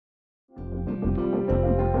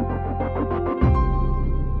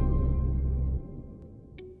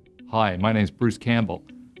Hi, my name is Bruce Campbell.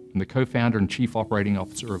 I'm the co-founder and chief operating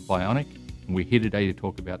officer of Bionic, and we're here today to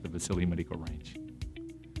talk about the Vasili medical range.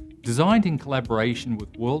 Designed in collaboration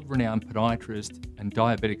with world-renowned podiatrist and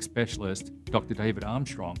diabetic specialist Dr. David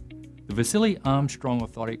Armstrong, the Vasili ARMSTRONG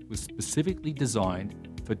orthotic was specifically designed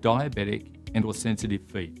for diabetic and/or sensitive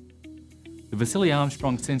feet. The Vasili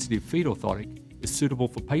ARMSTRONG sensitive feet orthotic is suitable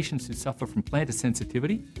for patients who suffer from plantar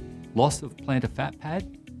sensitivity, loss of plantar fat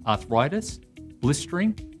pad, arthritis,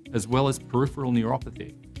 blistering, as well as peripheral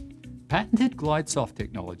neuropathy. Patented GlideSoft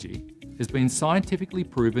technology has been scientifically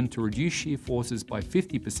proven to reduce shear forces by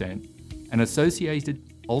 50% and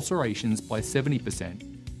associated ulcerations by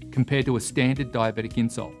 70% compared to a standard diabetic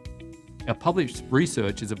insole. Our published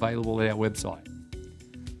research is available at our website.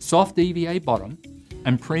 Soft EVA bottom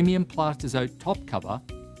and premium Plastizote top cover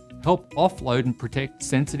help offload and protect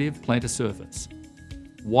sensitive plantar surface.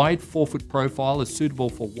 Wide forefoot profile is suitable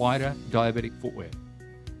for wider diabetic footwear.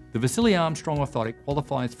 The Vasili ARMSTRONG orthotic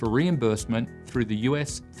qualifies for reimbursement through the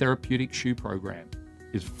US Therapeutic Shoe Program,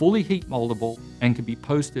 is fully heat moldable, and can be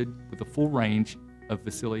posted with a full range of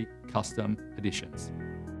Vasili custom editions.